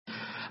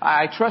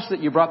I trust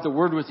that you brought the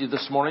word with you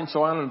this morning,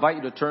 so I want to invite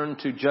you to turn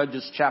to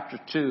Judges chapter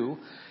 2.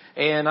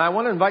 And I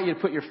want to invite you to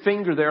put your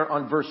finger there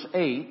on verse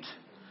 8.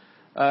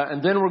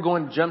 And then we're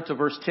going to jump to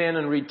verse 10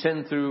 and read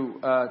 10 through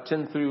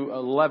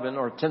 11,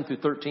 or 10 through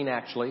 13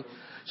 actually.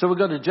 So we'll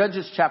go to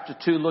Judges chapter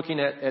 2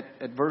 looking at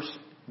verse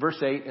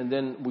 8, and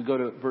then we go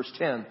to verse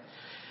 10.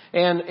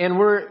 And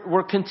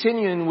we're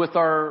continuing with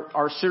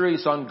our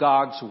series on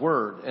God's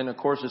Word. And of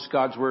course it's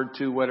God's Word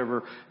to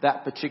whatever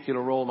that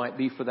particular role might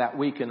be for that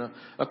week. And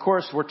of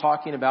course we're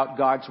talking about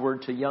God's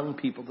Word to young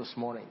people this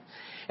morning.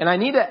 And I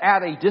need to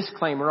add a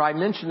disclaimer. I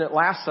mentioned it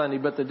last Sunday,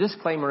 but the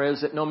disclaimer is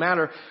that no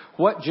matter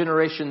what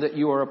generation that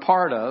you are a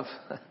part of,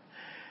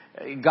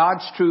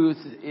 God's truth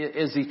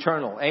is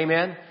eternal.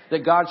 Amen?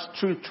 That God's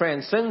truth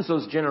transcends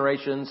those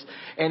generations.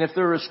 And if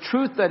there is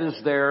truth that is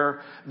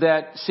there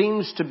that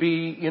seems to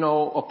be,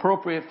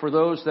 appropriate for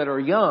those that are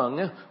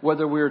young,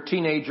 whether we're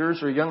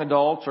teenagers or young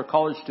adults or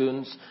college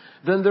students,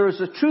 then there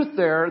is a truth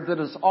there that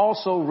is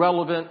also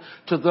relevant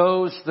to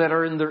those that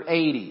are in their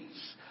 80s.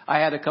 I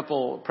had a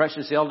couple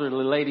precious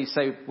elderly ladies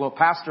say, well,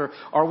 Pastor,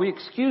 are we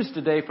excused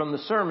today from the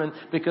sermon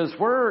because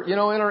we're, in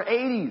our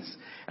 80s?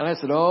 And I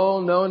said,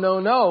 oh,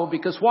 no.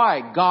 Because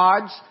why?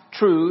 God's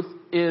truth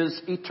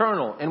is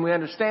eternal. And we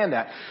understand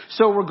that.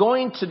 So we're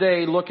going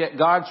today look at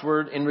God's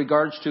Word in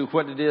regards to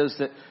what it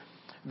is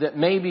that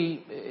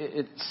maybe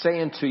it's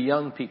saying to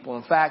young people.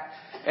 In fact,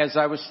 as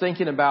I was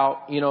thinking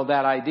about,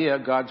 that idea,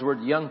 God's Word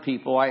to young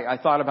people, I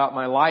thought about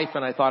my life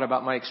and I thought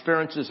about my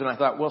experiences, and I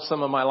thought, well,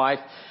 some of my life,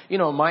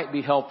 might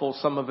be helpful.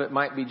 Some of it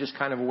might be just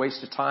kind of a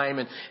waste of time.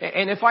 And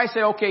if I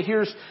say, okay,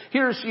 here's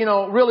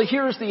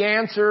the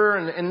answer,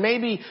 and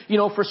maybe,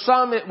 for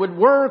some it would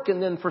work,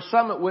 and then for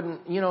some it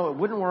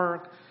wouldn't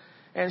work.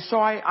 And so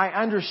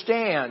I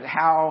understand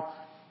how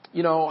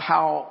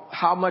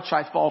much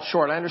I fall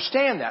short. I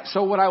understand that.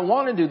 So what I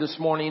want to do this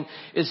morning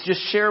is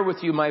just share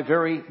with you my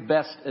very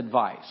best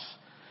advice.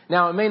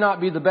 Now, it may not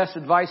be the best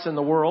advice in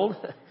the world,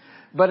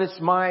 but it's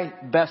my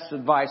best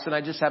advice. And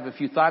I just have a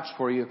few thoughts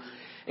for you.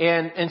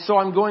 And so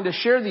I'm going to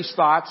share these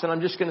thoughts, and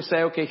I'm just going to say,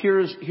 okay,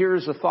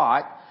 here's a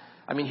thought.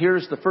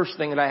 Here's the first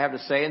thing that I have to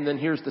say, and then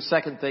here's the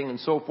second thing, and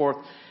so forth,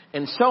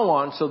 and so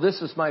on. So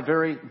this is my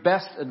very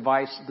best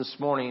advice this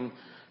morning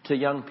to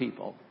young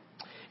people.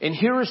 And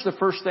here is the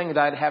first thing that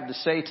I'd have to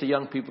say to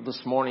young people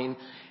this morning,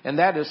 and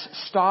that is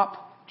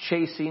stop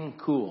chasing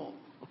cool.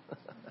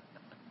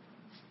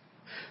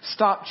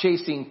 Stop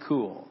chasing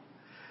cool.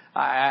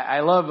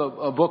 I love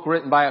a book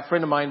written by a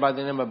friend of mine by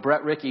the name of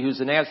Brett Rickey, who's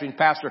a Nazarene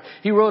pastor.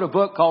 He wrote a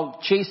book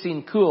called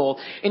Chasing Cool,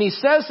 and he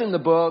says in the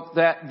book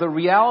that the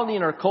reality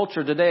in our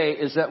culture today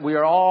is that we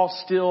are all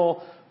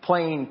still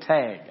playing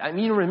tag.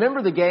 You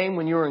remember the game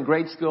when you were in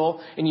grade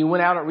school and you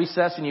went out at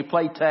recess and you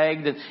played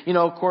tag, and,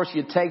 of course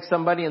you'd tag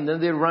somebody and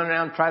then they'd run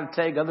around and try to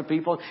tag other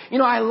people.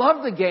 I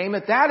loved the game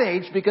at that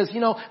age because,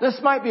 this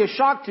might be a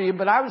shock to you,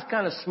 but I was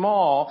kind of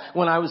small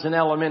when I was in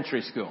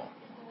elementary school.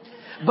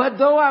 But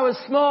though I was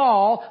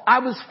small, I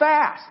was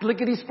fast.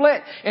 Lickety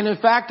split. And in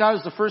fact, I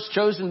was the first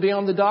chosen to be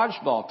on the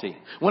dodgeball team.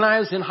 When I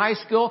was in high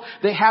school,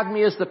 they had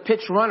me as the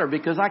pitch runner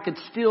because I could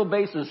steal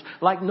bases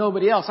like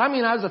nobody else. I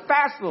was a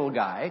fast little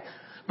guy.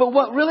 But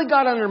what really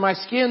got under my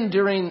skin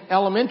during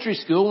elementary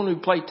school when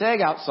we played tag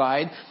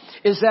outside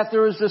is that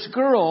there was this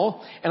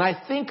girl, and I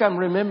think I'm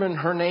remembering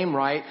her name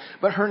right,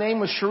 but her name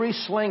was Cherie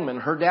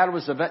Slingman. Her dad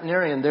was a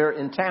veterinarian there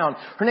in town.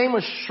 Her name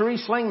was Cherie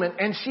Slingman,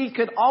 and she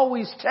could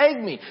always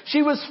tag me.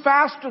 She was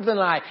faster than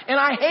I, and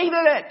I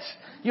hated it.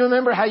 You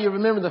remember how you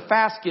remember the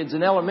fast kids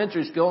in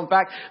elementary school. In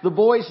fact, the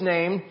boy's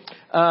name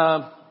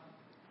that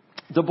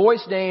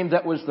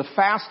was the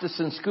fastest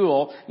in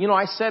school,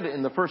 I said it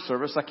in the first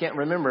service. I can't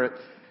remember it.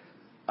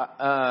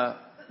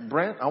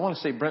 Brent, I want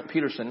to say Brent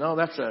Peterson. No,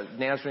 that's a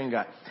Nazarene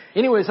guy.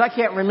 Anyways, I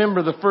can't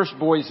remember the first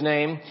boy's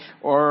name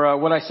or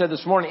what I said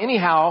this morning.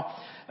 Anyhow,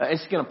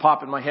 it's going to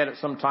pop in my head at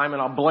some time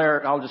and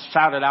I'll just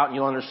shout it out and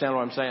you'll understand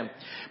what I'm saying.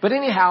 But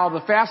anyhow,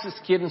 the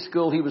fastest kid in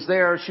school, he was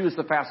there. She was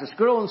the fastest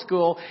girl in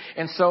school.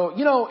 And so,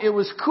 it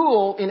was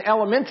cool in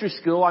elementary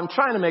school. I'm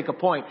trying to make a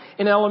point.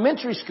 In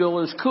elementary school,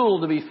 it was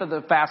cool to be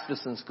the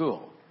fastest in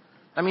school.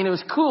 It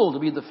was cool to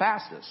be the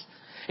fastest.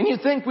 And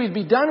you'd think we'd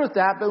be done with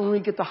that, but when we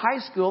get to high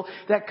school,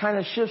 that kind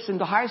of shifts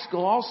into high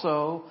school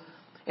also.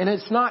 And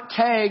it's not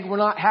tag, we're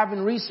not having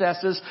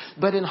recesses,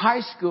 but in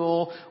high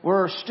school,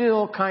 we're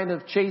still kind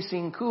of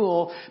chasing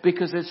cool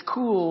because it's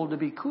cool to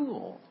be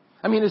cool.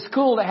 It's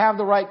cool to have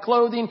the right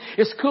clothing.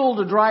 It's cool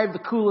to drive the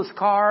coolest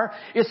car.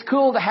 It's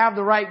cool to have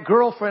the right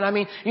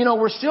girlfriend.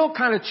 We're still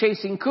kind of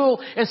chasing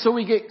cool. And so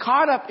we get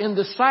caught up in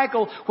the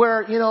cycle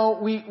where,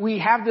 we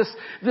have this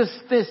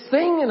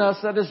thing in us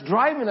that is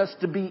driving us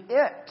to be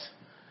it.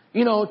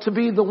 To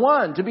be the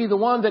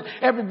one that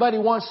everybody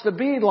wants to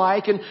be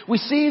like. And we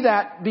see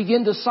that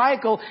begin to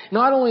cycle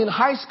not only in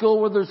high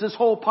school where there's this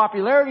whole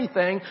popularity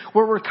thing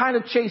where we're kind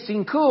of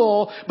chasing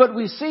cool, but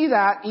we see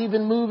that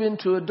even move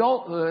into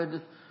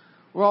adulthood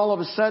Where all of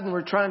a sudden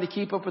we're trying to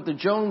keep up with the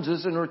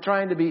Joneses and we're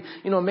trying to be,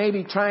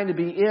 maybe trying to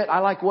be it. I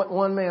like what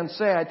one man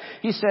said.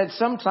 He said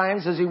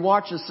sometimes as he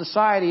watches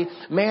society,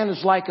 man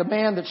is like a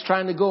man that's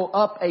trying to go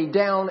up a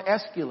down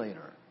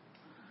escalator.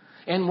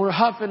 And we're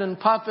huffing and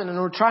puffing and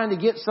we're trying to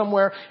get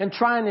somewhere and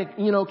trying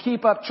to,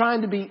 keep up,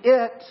 trying to be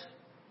it.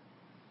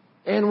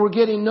 And we're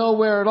getting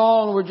nowhere at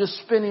all and we're just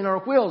spinning our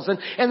wheels. And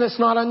it's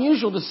not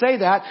unusual to say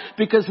that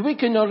because we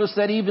can notice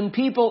that even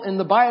people in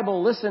the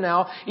Bible, listen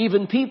now,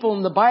 even people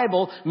in the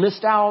Bible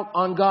missed out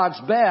on God's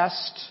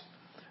best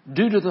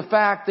due to the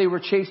fact they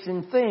were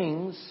chasing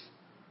things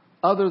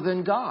other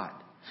than God.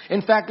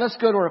 In fact, let's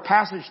go to our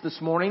passage this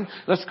morning.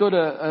 Let's go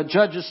to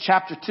Judges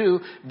chapter 2,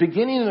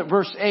 beginning at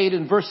verse 8.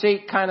 And verse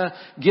 8 kind of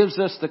gives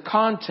us the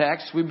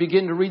context. We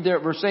begin to read there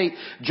at verse 8.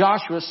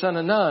 Joshua, son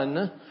of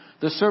Nun,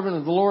 the servant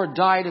of the Lord,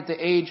 died at the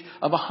age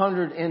of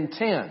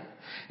 110.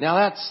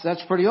 Now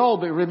that's pretty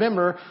old, but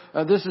remember,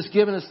 this is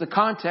giving us the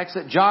context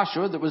that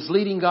Joshua, that was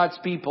leading God's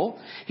people,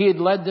 he had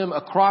led them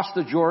across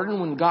the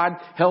Jordan when God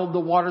held the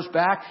waters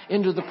back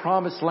into the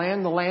promised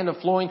land, the land of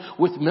flowing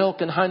with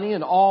milk and honey,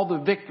 and all the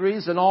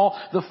victories and all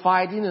the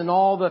fighting and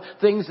all the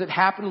things that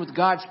happened with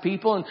God's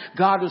people, and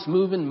God was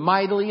moving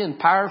mightily and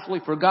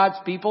powerfully for God's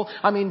people.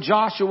 I mean,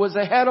 Joshua was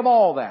ahead of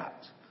all that.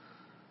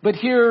 But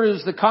here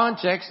is the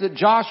context that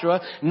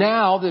Joshua,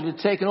 now that had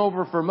taken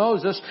over for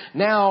Moses,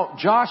 now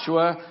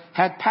Joshua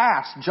had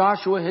passed.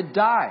 Joshua had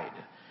died.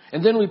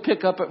 And then we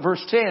pick up at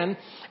verse 10.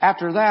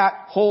 After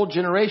that whole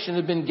generation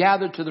had been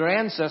gathered to their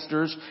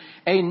ancestors,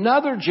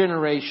 another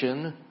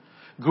generation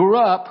grew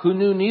up who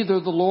knew neither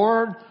the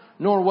Lord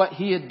nor what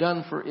he had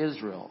done for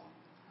Israel.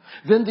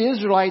 Then the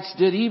Israelites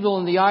did evil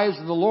in the eyes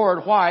of the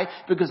Lord. Why?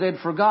 Because they had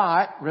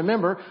forgot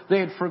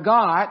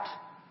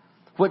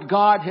what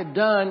God had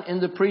done in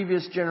the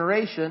previous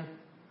generation.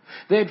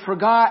 They had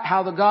forgot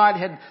how the God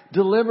had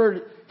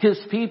delivered His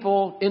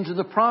people into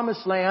the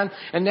promised land.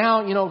 And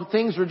now,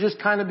 things were just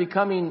kind of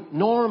becoming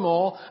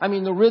normal. I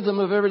mean, the rhythm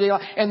of everyday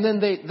life. And then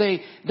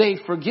they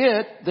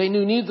forget. They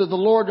knew neither the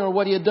Lord nor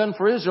what He had done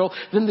for Israel.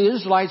 Then the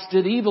Israelites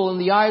did evil in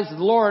the eyes of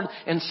the Lord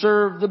and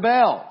served the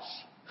Baals.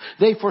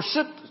 They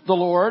forsook the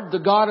Lord, the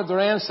God of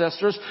their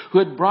ancestors, who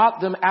had brought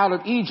them out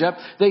of Egypt.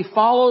 They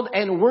followed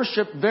and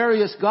worshipped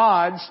various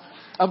gods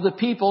of the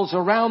peoples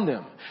around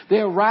them. They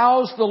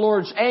aroused the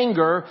Lord's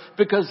anger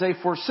because they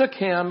forsook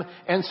Him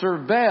and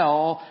served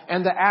Baal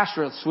and the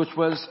Ashtoreths, which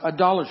was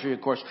idolatry,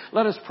 of course.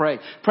 Let us pray.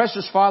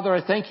 Precious Father,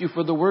 I thank You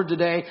for the word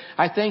today.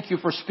 I thank You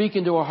for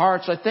speaking to our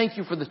hearts. I thank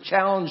You for the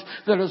challenge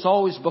that is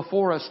always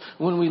before us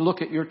when we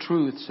look at Your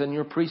truths and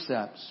Your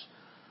precepts.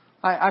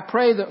 I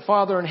pray that,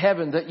 Father in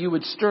heaven, that You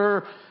would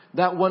stir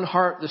that one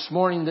heart this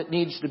morning that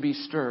needs to be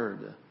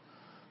stirred.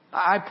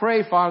 I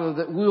pray, Father,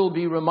 that we'll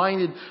be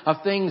reminded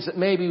of things that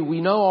maybe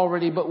we know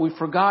already, but we've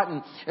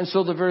forgotten. And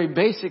so the very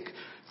basic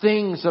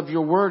things of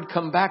Your word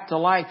come back to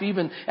life,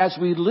 even as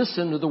we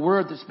listen to the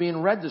word that's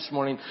being read this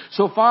morning.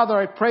 So, Father,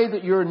 I pray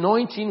that Your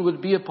anointing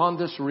would be upon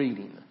this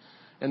reading.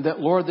 And that,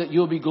 Lord, that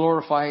You'll be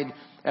glorified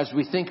as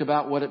we think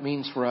about what it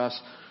means for us.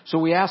 So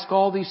we ask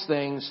all these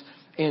things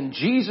in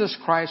Jesus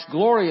Christ's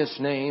glorious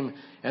name.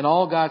 And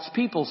all God's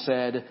people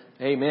said,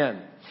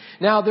 Amen.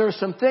 Now, there are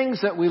some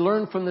things that we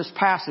learn from this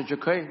passage,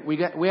 okay? We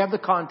have the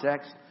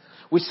context.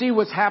 We see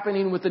what's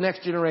happening with the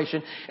next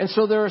generation. And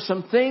so there are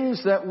some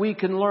things that we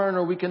can learn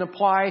or we can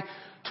apply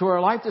to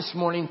our life this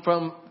morning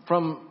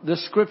from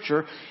this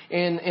scripture.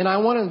 And I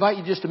want to invite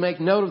you just to make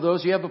note of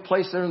those. You have a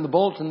place there in the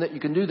bulletin that you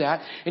can do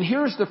that. And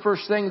here's the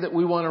first thing that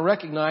we want to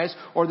recognize,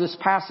 or this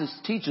passage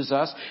teaches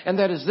us, and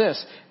that is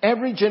this.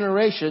 Every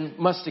generation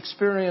must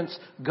experience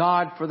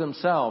God for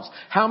themselves.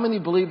 How many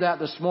believe that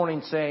this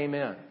morning? Say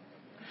amen.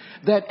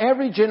 That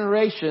every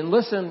generation,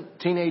 listen,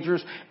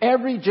 teenagers,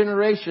 every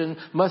generation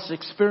must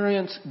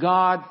experience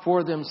God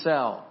for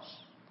themselves.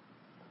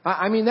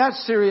 I mean,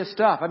 that's serious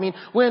stuff. I mean,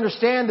 we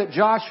understand that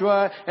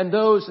Joshua and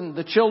those and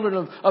the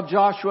children of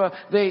Joshua,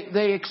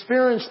 they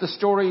experienced the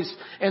stories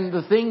and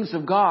the things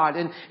of God.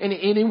 And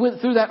he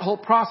went through that whole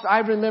process.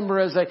 I remember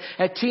as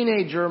a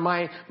teenager,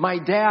 my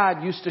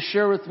dad used to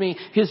share with me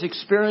his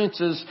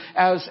experiences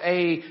as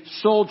a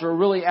soldier,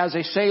 really as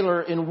a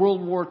sailor in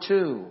World War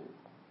II.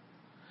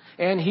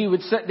 And he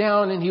would sit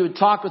down and he would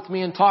talk with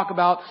me and talk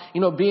about,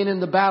 being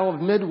in the Battle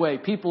of Midway.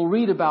 People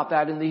read about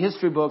that in the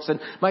history books. And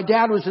my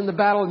dad was in the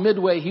Battle of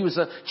Midway. He was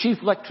a chief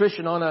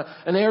electrician on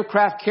an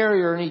aircraft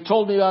carrier. And he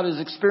told me about his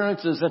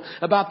experiences and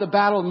about the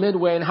Battle of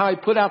Midway and how he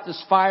put out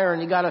this fire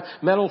and he got a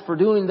medal for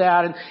doing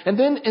that. And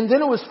then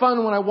it was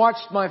fun when I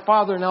watched my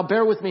father. Now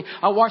bear with me.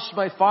 I watched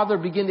my father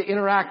begin to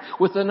interact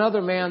with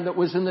another man that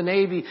was in the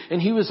Navy.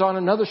 And he was on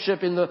another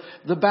ship in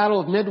the Battle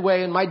of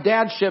Midway. And my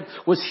dad's ship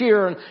was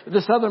here. And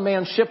this other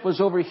man's ship was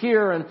over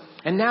here,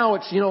 and now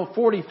it's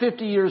 40,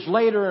 50 years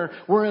later,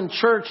 we're in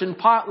church and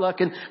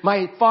potluck, and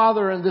my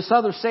father and this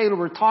other sailor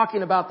were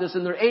talking about this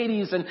in their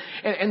 80s,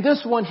 and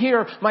this one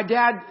here, my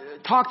dad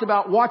talked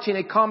about watching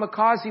a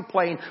kamikaze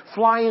plane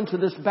fly into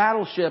this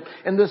battleship,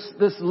 and this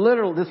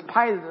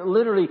pilot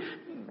literally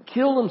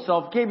killed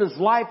himself, gave his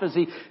life as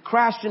he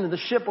crashed into the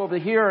ship over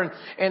here.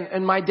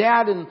 And my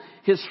dad and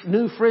his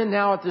new friend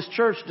now at this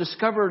church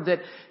discovered that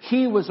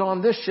he was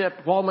on this ship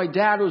while my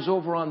dad was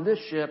over on this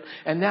ship.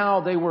 And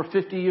now they were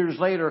 50 years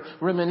later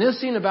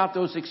reminiscing about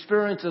those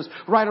experiences,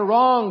 right or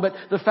wrong. But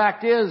the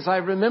fact is, I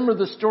remember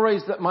the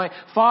stories that my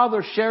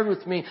father shared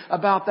with me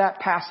about that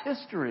past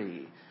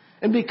history.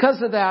 And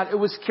because of that, it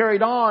was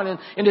carried on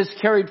and is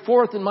carried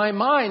forth in my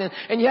mind.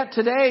 And yet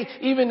today,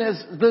 even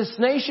as this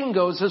nation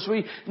goes, as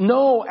we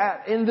know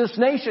in this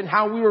nation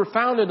how we were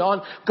founded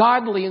on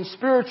godly and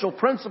spiritual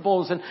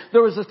principles. And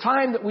there was a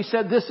time that we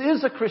said this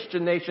is a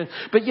Christian nation.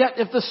 But yet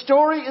if the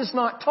story is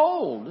not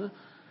told,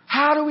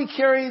 how do we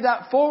carry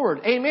that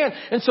forward? Amen.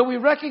 And so we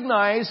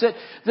recognize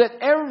that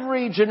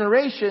every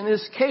generation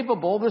is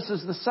capable, this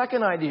is the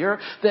second idea here,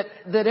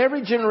 that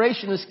every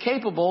generation is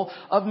capable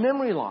of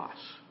memory loss.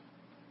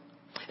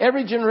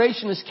 Every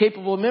generation is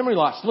capable of memory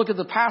loss. Look at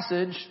the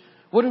passage.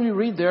 What do we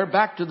read there?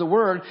 Back to the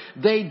word.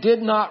 They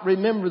did not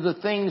remember the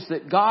things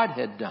that God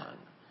had done.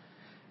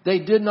 They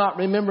did not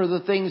remember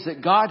the things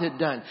that God had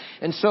done.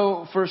 And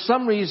so for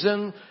some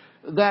reason,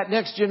 that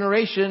next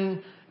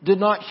generation did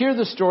not hear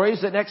the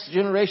stories. That next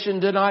generation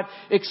did not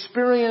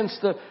experience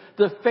the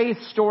faith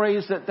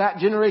stories that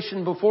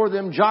generation before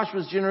them,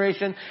 Joshua's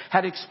generation,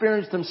 had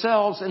experienced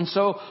themselves. And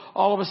so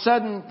all of a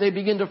sudden they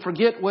begin to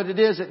forget what it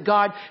is that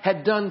God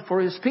had done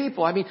for His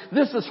people. I mean,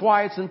 this is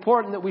why it's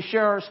important that we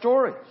share our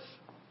stories.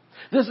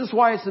 This is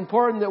why it's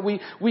important that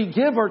we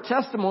give our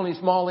testimonies,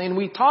 Molly, and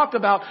we talk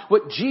about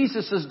what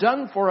Jesus has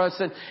done for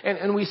us,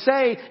 and we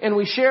say and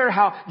we share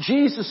how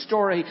Jesus'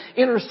 story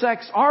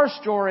intersects our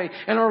story,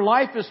 and our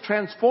life is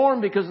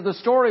transformed because of the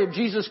story of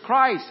Jesus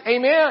Christ.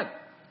 Amen.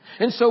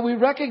 And so we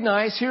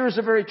recognize here is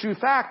a very true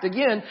fact,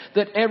 again,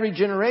 that every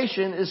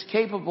generation is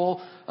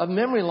capable of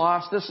memory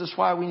loss. This is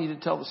why we need to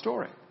tell the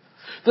story.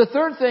 The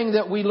third thing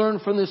that we learn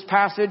from this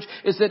passage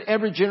is that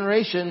every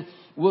generation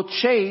will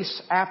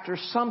chase after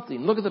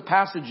something. Look at the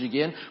passage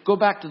again. Go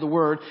back to the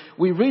word.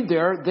 We read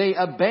there, they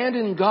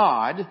abandoned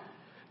God.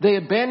 They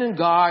abandoned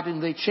God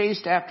and they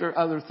chased after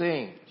other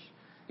things.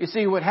 You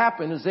see, what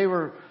happened is they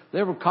were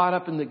caught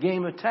up in the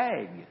game of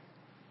tag.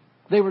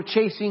 They were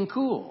chasing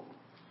cool.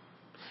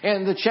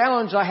 And the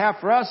challenge I have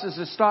for us is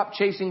to stop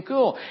chasing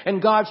cool.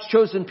 And God's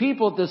chosen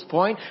people at this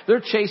point,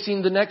 they're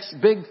chasing the next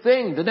big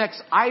thing, the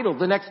next idol,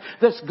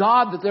 this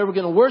God that they were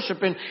going to worship.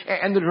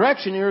 And the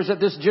direction here is that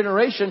this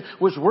generation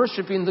was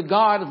worshiping the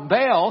God of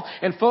Baal.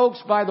 And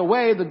folks, by the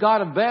way, the God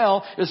of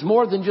Baal is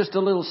more than just a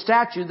little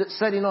statue that's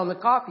sitting on the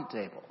coffee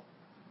table.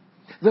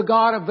 The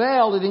God of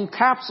Baal, it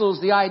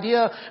encapsulates the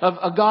idea of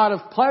a God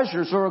of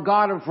pleasures or a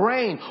God of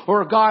rain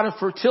or a God of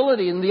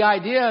fertility, and the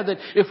idea that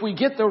if we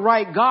get the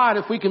right God,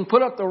 if we can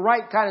put up the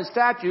right kind of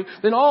statue,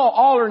 then all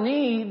our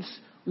needs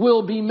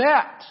will be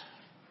met.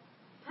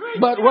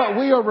 But what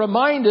we are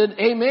reminded,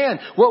 amen,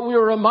 what we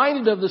are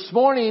reminded of this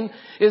morning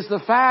is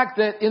the fact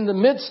that in the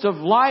midst of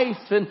life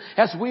and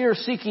as we are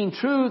seeking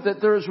truth, that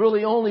there is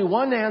really only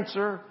one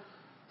answer.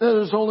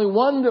 There's only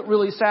one that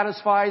really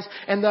satisfies,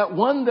 and that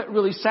one that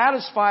really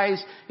satisfies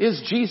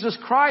is Jesus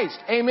Christ.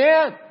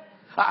 Amen.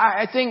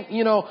 I think,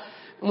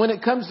 when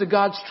it comes to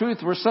God's truth,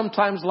 we're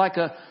sometimes like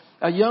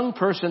a young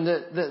person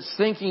that's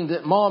thinking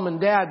that mom and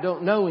dad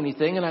don't know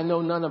anything, and I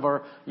know none of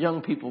our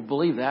young people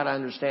believe that. I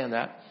understand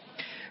that.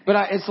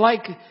 But it's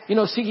like,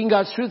 seeking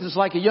God's truth is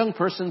like a young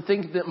person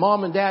thinking that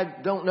mom and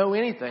dad don't know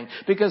anything.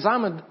 Because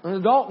I'm an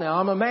adult now.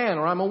 I'm a man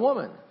or I'm a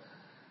woman.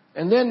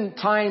 And then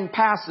time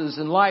passes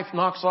and life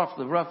knocks off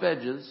the rough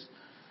edges.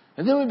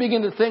 And then we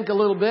begin to think a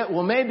little bit,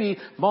 well, maybe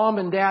mom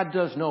and dad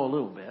does know a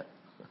little bit.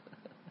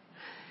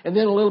 And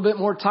then a little bit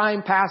more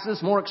time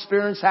passes, more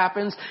experience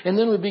happens. And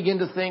then we begin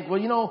to think,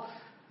 well,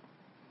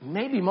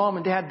 maybe mom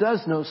and dad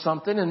does know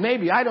something. And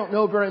maybe I don't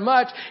know very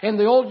much. And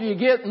the older you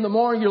get and the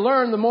more you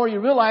learn, the more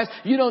you realize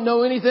you don't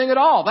know anything at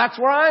all. That's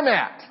where I'm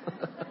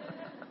at.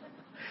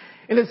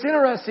 And it's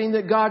interesting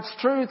that God's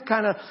truth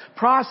kind of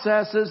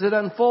processes, it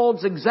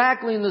unfolds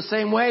exactly in the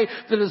same way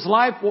that as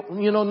life,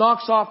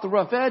 knocks off the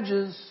rough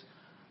edges.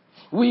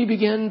 We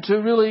begin to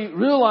really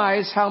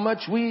realize how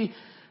much we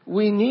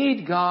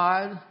need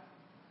God.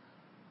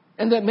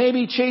 And that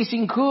maybe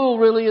chasing cool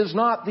really is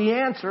not the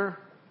answer.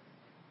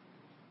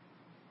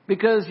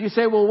 Because you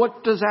say, well,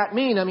 what does that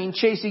mean? I mean,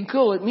 chasing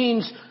cool, it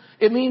means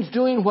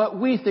doing what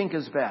we think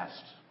is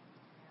best.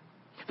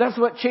 That's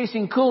what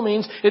chasing cool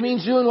means. It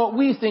means doing what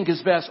we think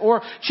is best.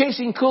 Or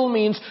chasing cool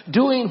means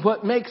doing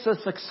what makes us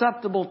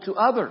acceptable to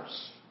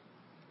others.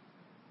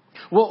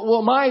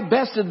 Well, my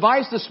best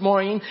advice this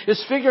morning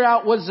is figure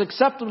out what is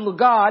acceptable to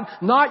God,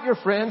 not your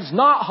friends,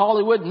 not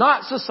Hollywood,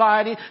 not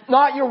society,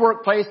 not your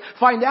workplace.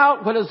 Find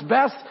out what is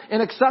best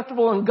and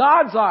acceptable in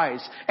God's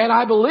eyes. And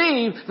I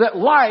believe that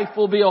life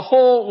will be a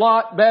whole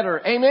lot better.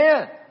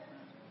 Amen.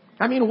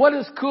 I mean, what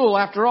is cool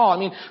after all? I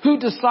mean, who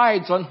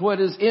decides on what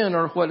is in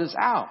or what is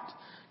out?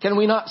 Can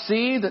we not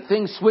see that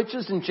things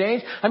switches and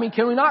change? I mean,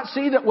 can we not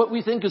see that what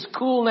we think is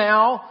cool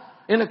now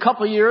in a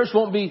couple of years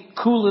won't be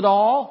cool at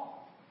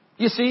all?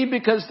 You see,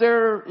 because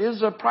there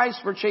is a price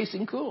for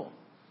chasing cool.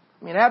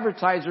 I mean,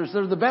 advertisers,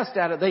 they're the best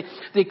at it.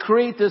 They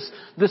create this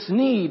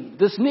need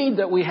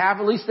that we have.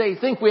 At least they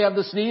think we have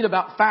this need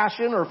about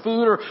fashion or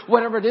food or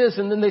whatever it is.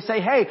 And then they say,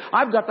 hey,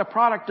 I've got the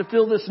product to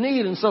fill this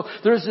need. And so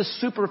there's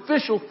this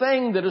superficial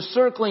thing that is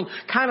circling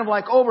kind of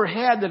like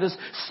overhead that is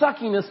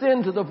sucking us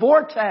into the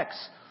vortex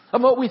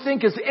of what we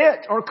think is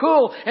it or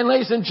cool. And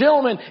ladies and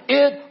gentlemen,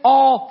 it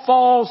all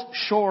falls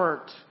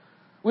short.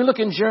 We look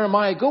in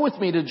Jeremiah. Go with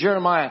me to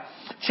Jeremiah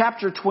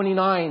chapter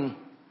 29.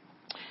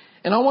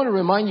 And I want to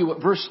remind you what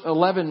verse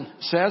 11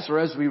 says, or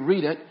as we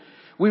read it.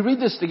 We read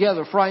this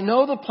together. For I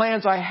know the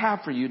plans I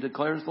have for you,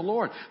 declares the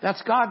Lord.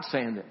 That's God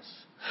saying this.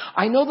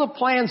 I know the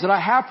plans that I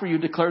have for you,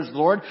 declares the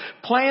Lord.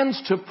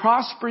 Plans to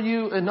prosper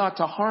you and not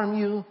to harm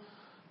you.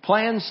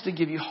 Plans to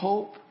give you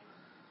hope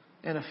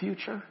and a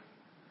future.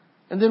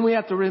 And then we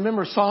have to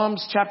remember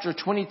Psalms chapter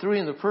 23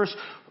 and the first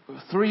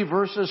 3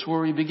 verses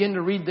where we begin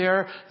to read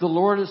there, the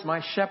Lord is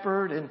my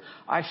shepherd and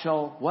I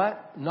shall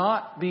what?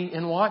 Not be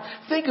in want.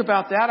 Think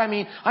about that. I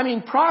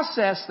mean,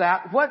 process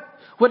that.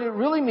 What it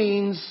really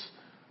means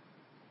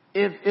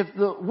if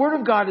the Word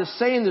of God is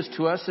saying this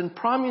to us and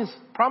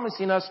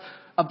promising us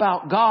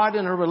about God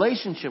and a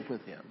relationship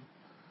with Him.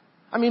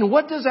 I mean,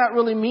 what does that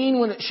really mean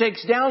when it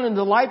shakes down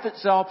into life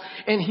itself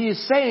and He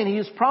is saying, He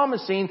is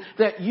promising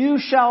that you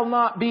shall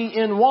not be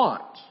in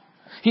want.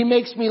 He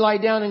makes me lie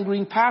down in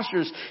green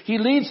pastures. He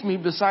leads me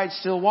beside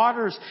still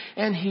waters,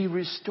 and He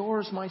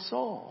restores my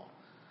soul.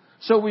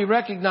 So we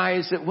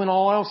recognize that when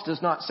all else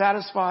does not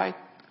satisfy,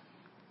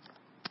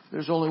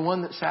 there's only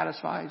one that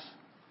satisfies.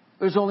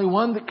 There's only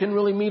one that can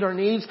really meet our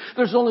needs.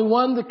 There's only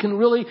one that can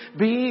really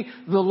be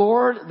the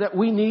Lord that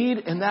we need,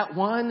 and that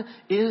one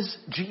is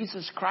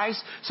Jesus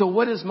Christ. So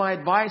what is my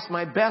advice?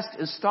 My best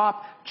is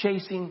stop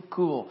chasing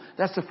cool.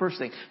 That's the first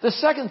thing. The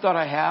second thought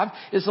I have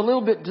is a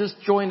little bit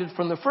disjointed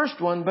from the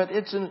first one, but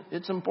it's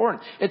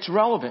important. It's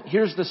relevant.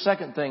 Here's the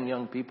second thing,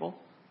 young people.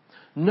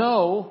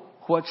 Know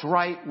what's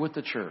right with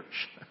the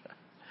church.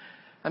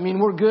 I mean,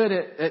 we're good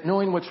at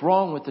knowing what's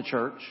wrong with the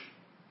church.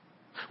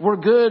 We're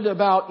good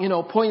about,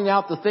 pointing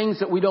out the things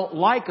that we don't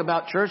like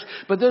about church.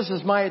 But this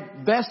is my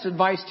best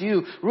advice to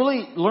you.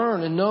 Really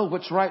learn and know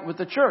what's right with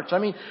the church. I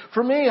mean,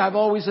 for me, I've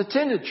always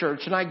attended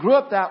church and I grew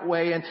up that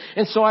way.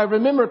 And so I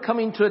remember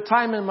coming to a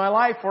time in my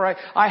life where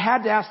I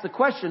had to ask the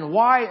question,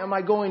 why am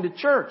I going to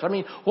church? I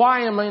mean,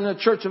 why am I in the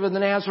church of the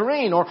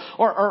Nazarene? Or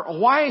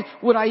why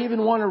would I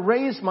even want to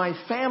raise my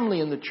family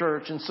in the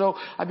church? And so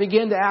I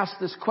began to ask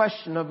this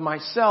question of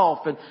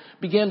myself and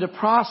began to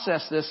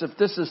process this. If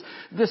this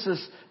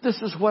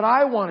is what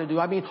I want to do.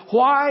 I mean,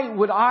 why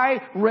would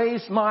I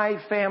raise my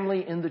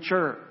family in the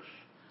church?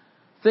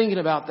 Thinking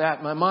about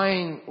that, my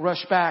mind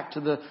rushed back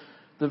to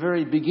the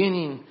very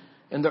beginning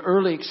and the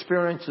early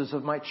experiences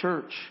of my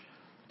church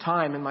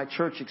time and my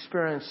church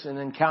experience and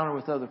encounter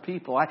with other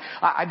people.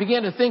 I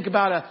began to think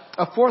about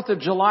a 4th of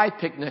July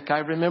picnic I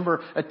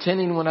remember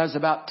attending when I was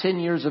about 10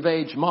 years of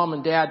age. Mom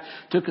and Dad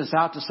took us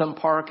out to some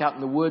park out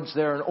in the woods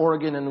there in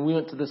Oregon, and we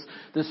went to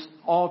this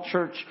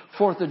all-church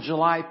 4th of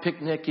July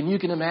picnic, and you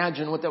can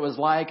imagine what that was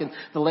like, and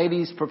the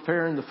ladies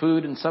preparing the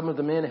food and some of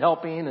the men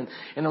helping,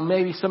 and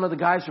maybe some of the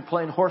guys were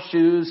playing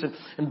horseshoes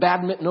and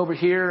badminton over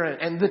here,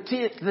 and the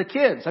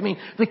kids. I mean,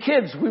 the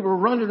kids, we were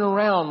running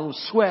around with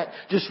sweat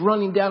just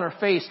running down our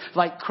face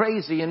like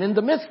crazy. And in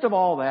the midst of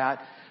all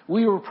that,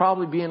 we were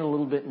probably being a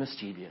little bit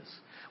mischievous.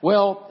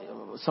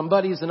 Well, some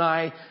buddies and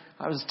I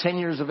was 10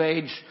 years of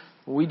age.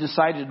 We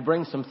decided to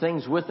bring some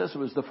things with us. It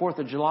was the 4th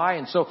of July.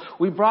 And so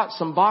we brought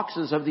some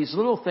boxes of these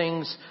little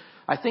things.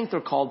 I think they're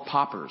called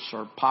poppers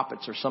or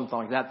poppets or something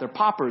like that. They're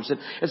poppers. And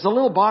it's a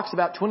little box,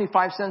 about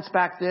 25 cents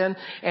back then.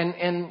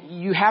 And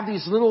you have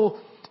these little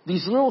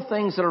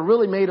things that are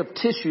really made of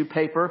tissue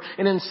paper,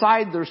 and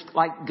inside there's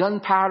like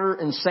gunpowder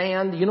and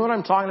sand. You know what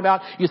I'm talking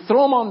about? You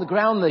throw them on the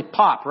ground and they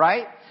pop,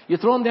 right? You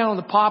throw them down on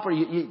the pop, or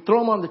you throw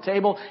them on the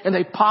table and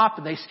they pop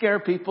and they scare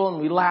people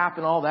and we laugh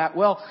and all that.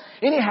 Well,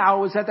 anyhow,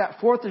 it was at that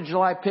 4th of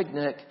July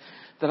picnic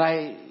that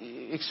I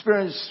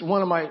experienced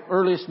one of my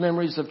earliest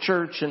memories of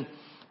church, and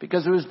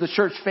because it was the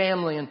church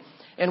family,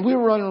 and we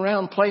were running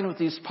around playing with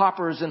these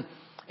poppers,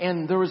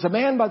 and there was a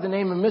man by the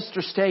name of Mr.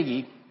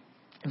 Steggy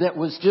that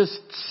was just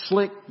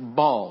slick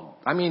bald.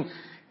 I mean,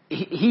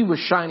 he was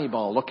shiny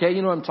bald, okay?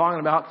 You know what I'm talking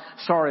about?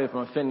 Sorry if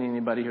I'm offending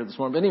anybody here this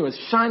morning, but anyway,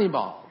 shiny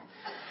bald.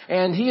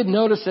 And he had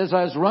noticed as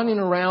I was running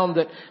around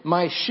that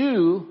my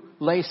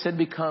shoelace had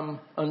become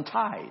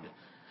untied.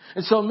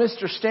 And so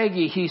Mr.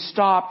 Steggy, he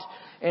stopped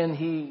and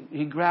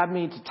he grabbed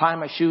me to tie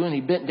my shoe, and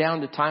he bent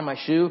down to tie my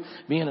shoe,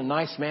 being a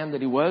nice man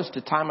that he was,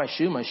 to tie my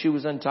shoe. My shoe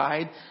was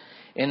untied,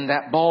 and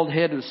that bald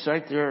head was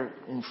right there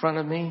in front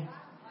of me.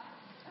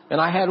 And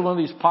I had one of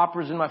these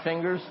poppers in my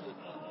fingers.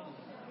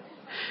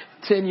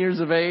 10 years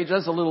of age. I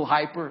was a little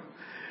hyper.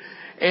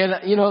 And,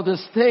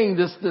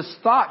 this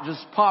thought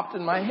just popped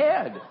in my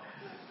head.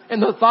 And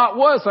the thought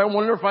was, I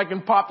wonder if I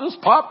can pop this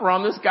popper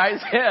on this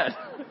guy's head.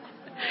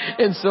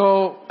 And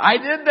so I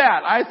did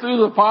that. I threw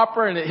the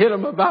popper and it hit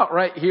him about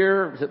right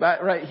here.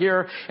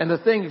 And the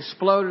thing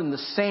exploded and the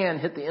sand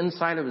hit the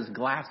inside of his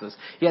glasses.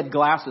 He had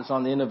glasses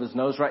on the end of his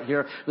nose right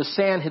here. The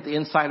sand hit the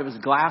inside of his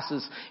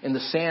glasses and the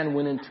sand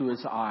went into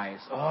his eyes.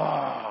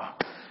 Oh,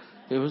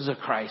 it was a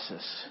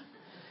crisis.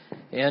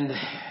 And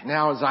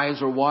now his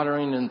eyes are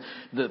watering and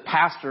the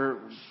pastor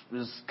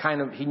is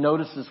he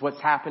notices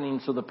what's happening.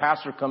 So the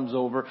pastor comes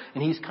over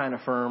and he's kind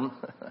of firm,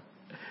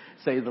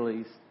 say the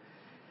least.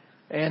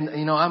 And,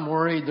 I'm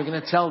worried they're going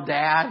to tell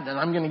Dad and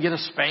I'm going to get a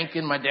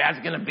spanking. My dad's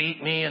going to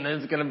beat me and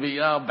it's going to be,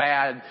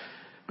 bad.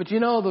 But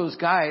those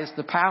guys,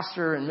 the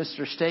pastor and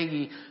Mr.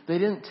 Stagey, they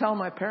didn't tell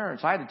my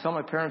parents. I had to tell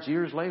my parents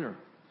years later.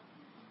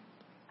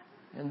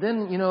 And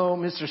then,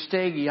 Mr.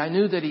 Stagey, I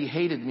knew that he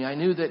hated me. I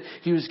knew that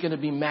he was going to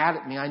be mad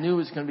at me. I knew it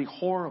was going to be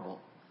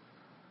horrible.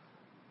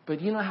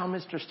 But you know how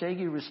Mr.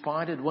 Stagey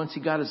responded once he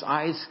got his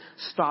eyes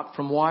stopped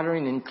from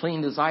watering and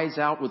cleaned his eyes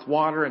out with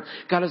water and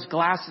got his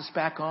glasses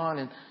back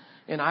on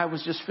and I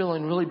was just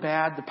feeling really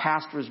bad. The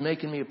pastor was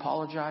making me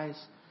apologize.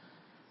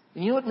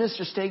 And you know what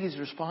Mr. Stagey's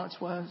response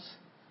was?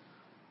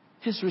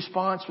 His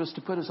response was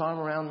to put his arm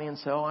around me and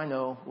say, I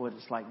know what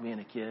it's like being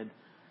a kid.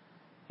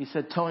 He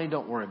said, Tony,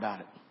 don't worry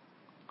about it.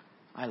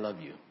 I love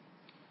you.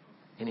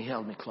 And he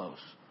held me close.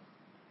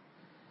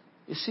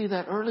 You see,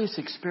 that earliest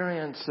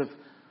experience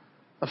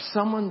of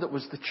someone that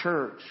was the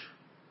church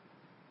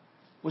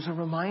was a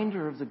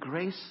reminder of the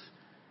grace,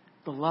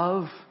 the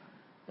love,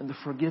 and the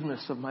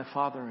forgiveness of my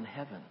Father in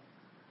heaven.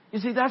 You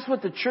see, that's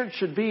what the church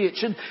should be. It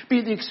should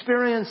be the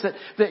experience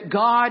that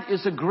God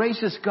is a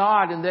gracious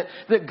God and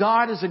that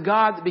God is a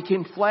God that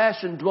became flesh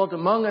and dwelt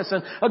among us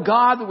and a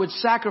God that would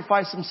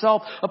sacrifice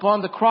himself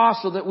upon the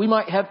cross so that we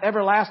might have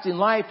everlasting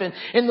life. And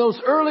in those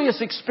earliest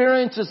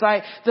experiences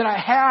that I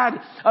had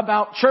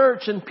about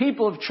church and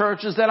people of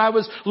church is that I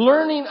was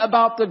learning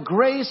about the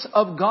grace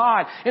of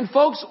God. And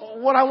folks,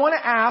 what I want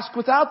to ask,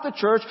 without the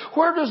church,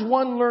 where does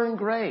one learn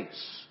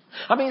grace?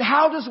 I mean,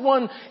 how does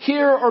one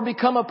hear or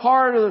become a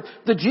part of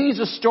the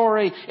Jesus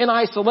story in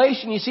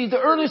isolation? You see,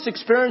 the earliest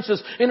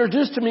experiences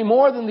introduced to me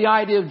more than the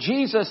idea of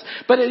Jesus,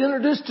 but it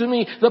introduced to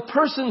me the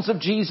persons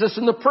of Jesus,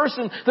 and the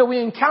person that we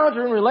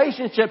encounter in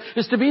relationship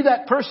is to be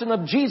that person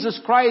of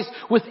Jesus Christ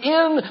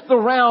within the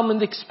realm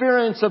and the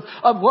experience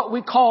of what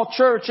we call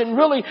church. And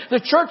really,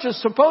 the church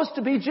is supposed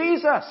to be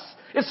Jesus.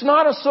 It's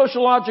not a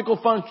sociological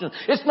function.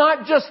 It's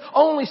not just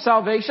only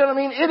salvation. I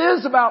mean, it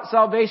is about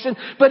salvation,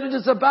 but it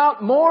is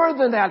about more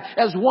than that.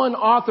 As one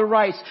author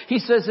writes, he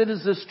says it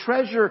is this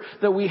treasure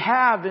that we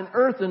have in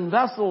earthen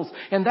vessels,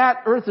 and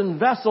that earthen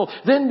vessel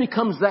then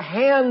becomes the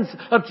hands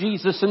of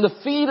Jesus and the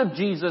feet of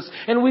Jesus,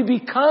 and we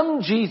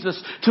become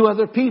Jesus to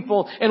other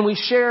people, and we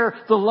share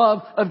the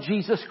love of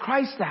Jesus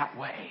Christ that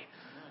way.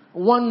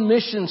 One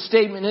mission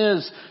statement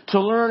is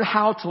to learn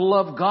how to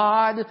love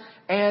God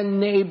and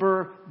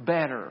neighbor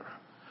better.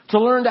 To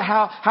learn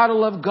how to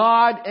love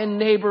God and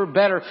neighbor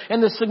better.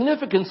 And the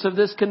significance of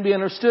this can be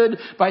understood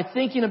by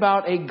thinking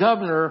about a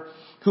governor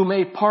who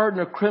may pardon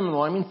a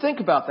criminal. I mean,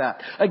 think about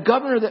that. A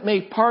governor that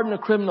may pardon a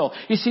criminal.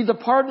 You see, the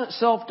pardon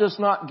itself does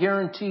not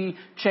guarantee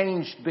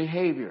changed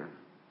behavior.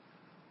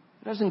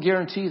 It doesn't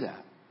guarantee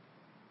that.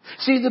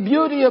 See, the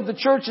beauty of the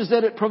church is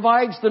that it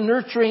provides the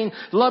nurturing,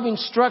 loving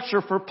structure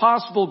for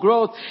possible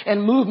growth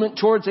and movement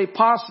towards a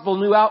possible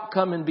new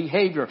outcome and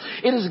behavior.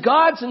 It is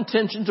God's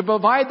intention to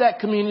provide that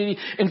community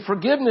in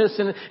forgiveness,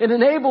 and it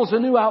enables a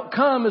new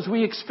outcome as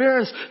we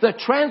experience the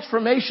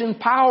transformation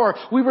power.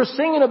 We were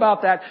singing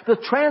about that, the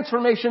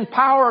transformation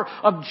power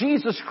of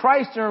Jesus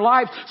Christ in our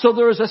lives. So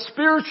there is a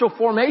spiritual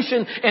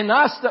formation in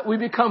us that we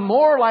become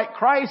more like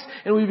Christ,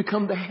 and we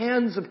become the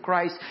hands of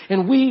Christ,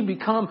 and we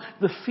become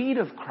the feet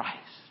of Christ.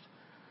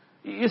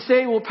 You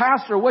say, well,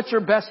 Pastor, what's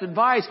your best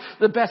advice?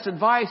 The best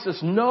advice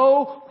is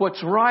know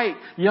what's right.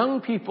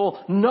 Young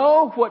people,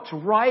 know what's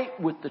right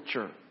with the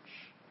church.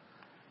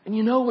 And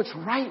you know what's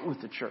right with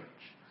the church.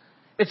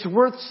 It's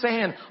worth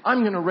saying,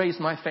 I'm going to raise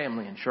my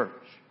family in church.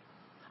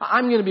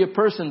 I'm going to be a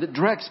person that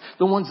directs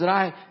the ones that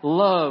I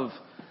love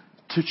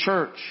to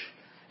church.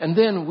 And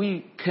then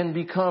we can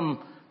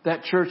become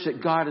that church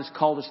that God has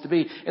called us to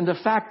be. And the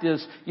fact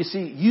is, you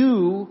see,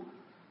 you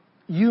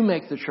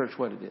make the church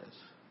what it is.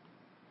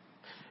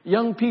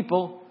 Young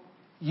people,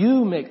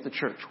 you make the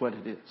church what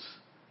it is.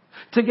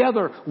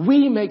 Together,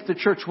 we make the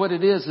church what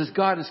it is as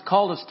God has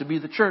called us to be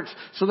the church.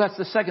 So that's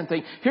the second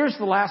thing. Here's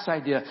the last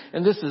idea,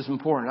 and this is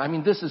important. I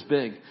mean, this is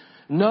big.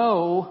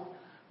 Know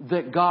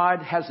that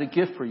God has a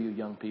gift for you,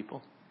 young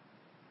people.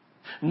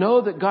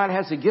 Know that God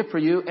has a gift for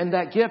you, and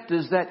that gift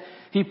is that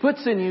He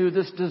puts in you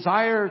this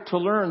desire to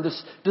learn,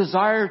 this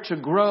desire to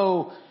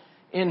grow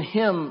in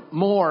Him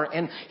more.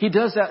 And He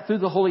does that through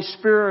the Holy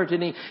Spirit,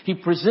 and He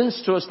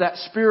presents to us that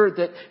Spirit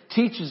that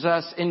teaches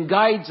us and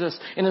guides us.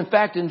 And in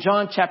fact, in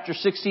John chapter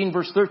 16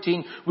 verse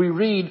 13, we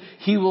read,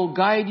 He will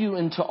guide you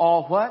into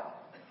all what?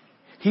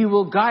 He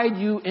will guide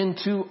you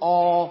into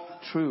all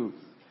truth.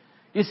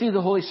 You see,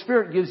 the Holy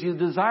Spirit gives you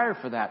the desire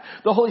for that.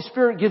 The Holy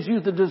Spirit gives you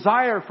the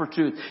desire for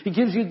truth. He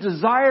gives you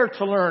desire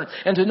to learn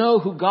and to know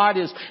who God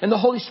is. And the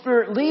Holy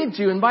Spirit leads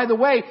you. And by the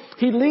way,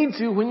 He leads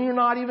you when you're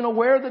not even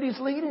aware that He's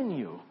leading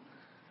you.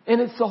 And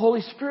it's the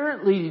Holy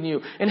Spirit leading you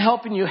and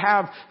helping you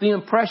have the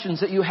impressions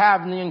that you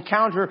have and the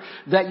encounter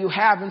that you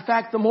have. In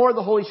fact, the more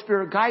the Holy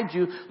Spirit guides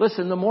you,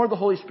 listen, the more the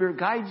Holy Spirit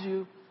guides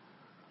you,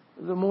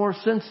 the more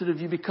sensitive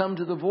you become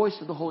to the voice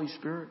of the Holy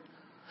Spirit.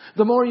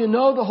 The more you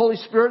know the Holy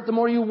Spirit, the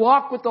more you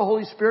walk with the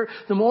Holy Spirit,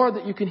 the more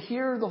that you can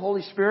hear the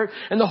Holy Spirit,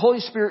 and the Holy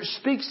Spirit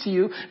speaks to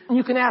you. And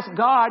you can ask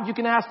God, you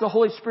can ask the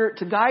Holy Spirit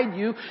to guide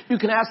you, you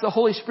can ask the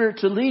Holy Spirit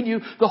to lead you.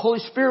 The Holy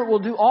Spirit will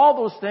do all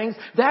those things.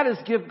 That is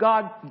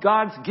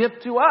God's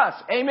gift to us.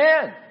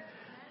 Amen.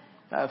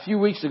 A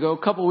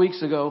couple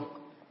weeks ago,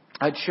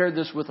 I'd shared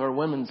this with our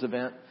women's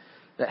event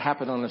that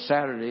happened on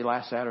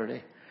last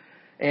Saturday.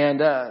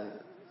 And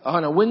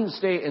on a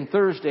Wednesday and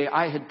Thursday,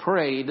 I had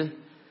prayed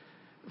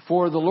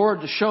for the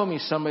Lord to show me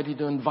somebody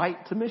to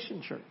invite to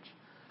Mission Church.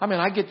 I mean,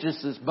 I get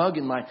just this bug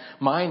in my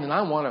mind, and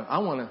I want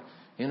to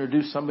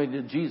introduce somebody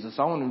to Jesus.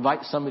 I want to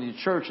invite somebody to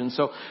church. And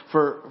so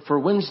for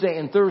Wednesday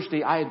and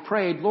Thursday, I had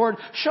prayed, Lord,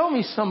 show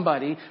me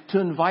somebody to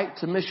invite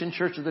to Mission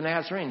Church of the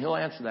Nazarene. He'll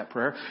answer that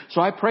prayer. So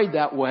I prayed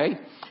that way.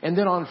 And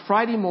then on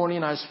Friday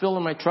morning, I was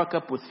filling my truck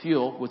up with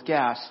fuel, with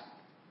gas.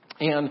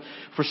 And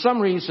for some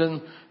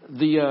reason,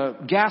 the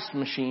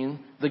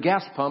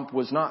gas pump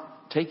was not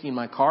taking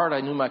my card. I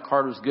knew my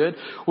card was good.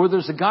 Well,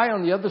 there's a guy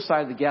on the other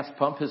side of the gas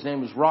pump. His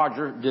name was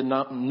Roger. Did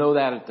not know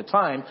that at the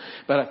time,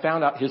 but I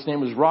found out his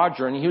name was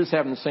Roger, and he was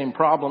having the same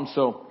problem.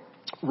 So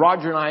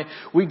Roger and I,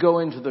 we go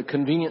into the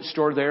convenience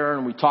store there,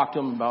 and we talked to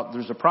him about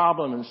there's a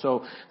problem. And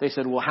so they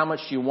said, well, how much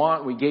do you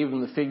want? We gave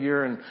him the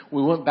figure, and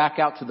we went back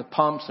out to the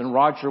pumps, and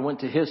Roger went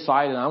to his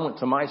side, and I went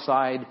to my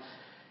side.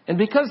 And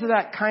because of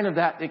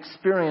that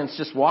experience,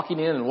 just walking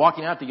in and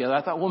walking out together,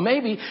 I thought, well,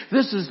 maybe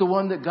this is the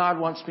one that God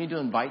wants me to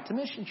invite to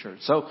Mission Church.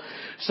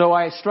 So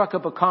I struck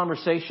up a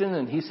conversation,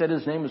 and he said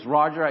his name is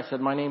Roger. I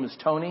said, my name is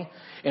Tony.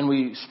 And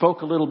we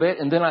spoke a little bit,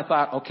 and then I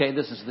thought, okay,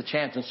 this is the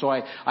chance. And so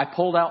I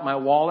pulled out my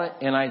wallet,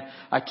 and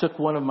I took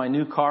one of my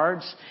new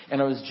cards,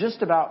 and I was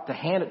just about to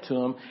hand it to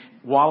him.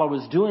 While I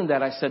was doing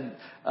that, I said,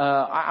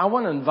 I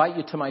want to invite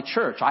you to my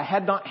church. I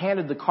had not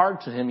handed the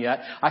card to him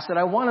yet. I said,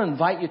 I want to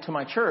invite you to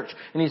my church.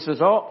 And he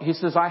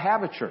says, I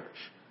have a church.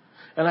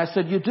 And I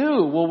said, you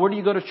do? Well, where do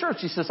you go to church?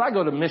 He says, I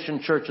go to Mission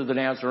Church of the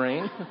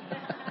Nazarene.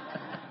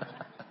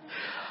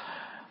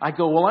 I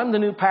go, well, I'm the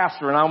new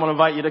pastor, and I want to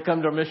invite you to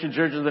come to Mission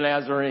Church of the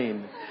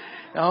Nazarene.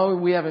 Oh,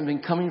 we haven't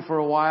been coming for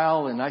a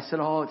while. And I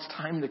said, oh, it's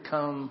time to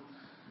come.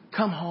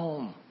 Come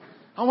home.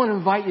 I want to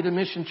invite you to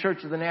Mission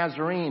Church of the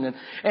Nazarene.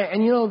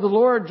 And you know, the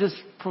Lord just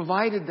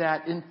provided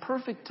that in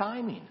perfect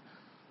timing.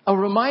 A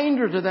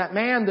reminder to that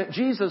man that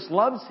Jesus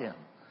loves him.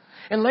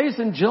 And ladies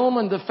and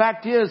gentlemen, the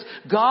fact is,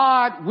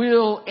 God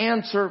will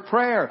answer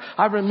prayer.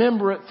 I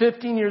remember at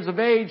 15 years of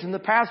age, and the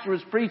pastor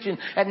was preaching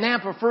at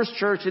Nampa First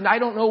Church, and I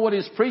don't know what he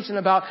was preaching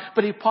about,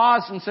 but he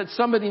paused and said,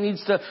 somebody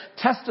needs to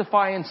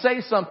testify and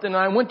say something. And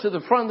I went to the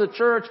front of the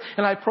church,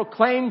 and I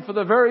proclaimed for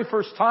the very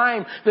first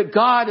time that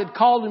God had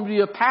called him to be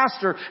a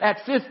pastor at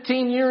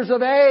 15 years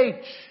of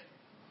age.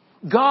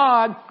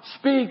 God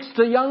speaks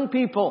to young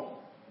people.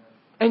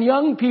 And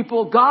young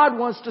people, God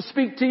wants to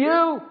speak to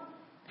you.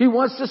 He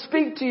wants to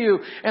speak to you.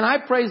 And I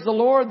praise the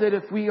Lord that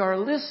if we are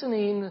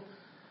listening,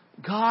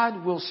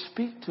 God will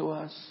speak to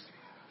us.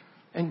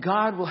 And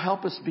God will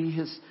help us be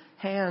His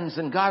hands.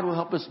 And God will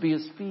help us be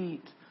His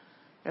feet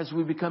as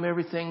we become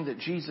everything that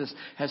Jesus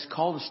has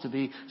called us to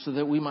be, so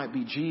that we might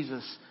be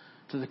Jesus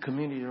to the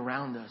community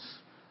around us.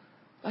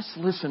 Let's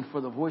listen for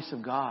the voice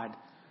of God,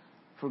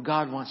 for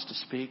God wants to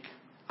speak.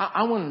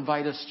 I want to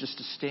invite us just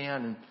to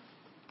stand, and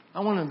I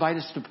want to invite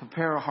us to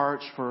prepare our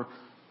hearts for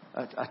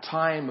a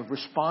time of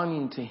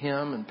responding to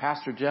Him. And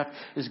Pastor Jeff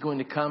is going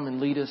to come and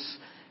lead us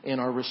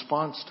in our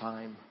response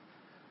time.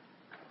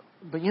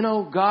 But you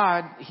know,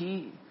 God,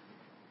 He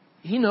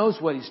knows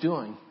what He's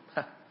doing.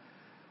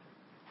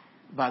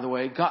 By the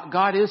way,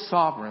 God is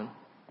sovereign.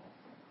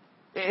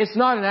 It's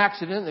not an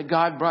accident that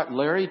God brought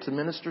Larry to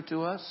minister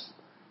to us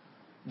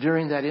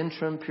during that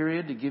interim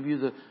period to give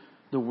you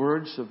the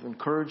words of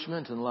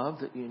encouragement and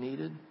love that you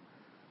needed.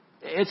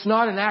 It's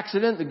not an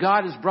accident that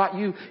God has brought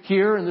you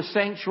here in the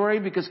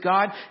sanctuary, because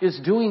God is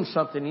doing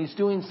something. He's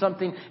doing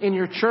something in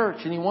your church,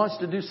 and He wants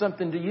to do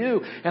something to you.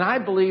 And I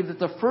believe that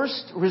the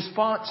first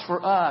response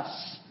for us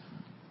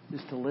is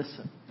to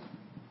listen.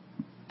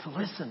 To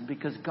listen,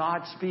 because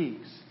God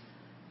speaks.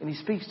 And He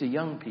speaks to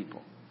young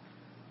people.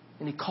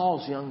 And He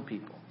calls young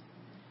people.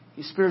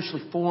 He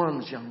spiritually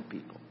forms young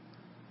people.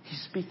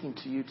 He's speaking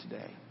to you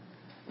today.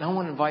 And I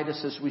want to invite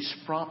us as we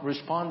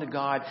respond to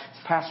God.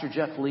 Pastor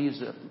Jeff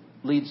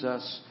leads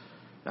us.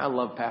 I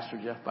love Pastor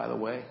Jeff, by the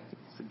way.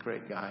 He's a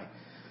great guy.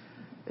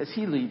 As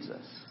he leads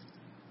us,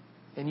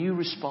 and you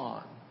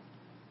respond,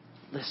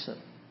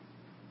 listen.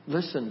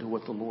 Listen to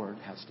what the Lord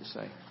has to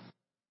say.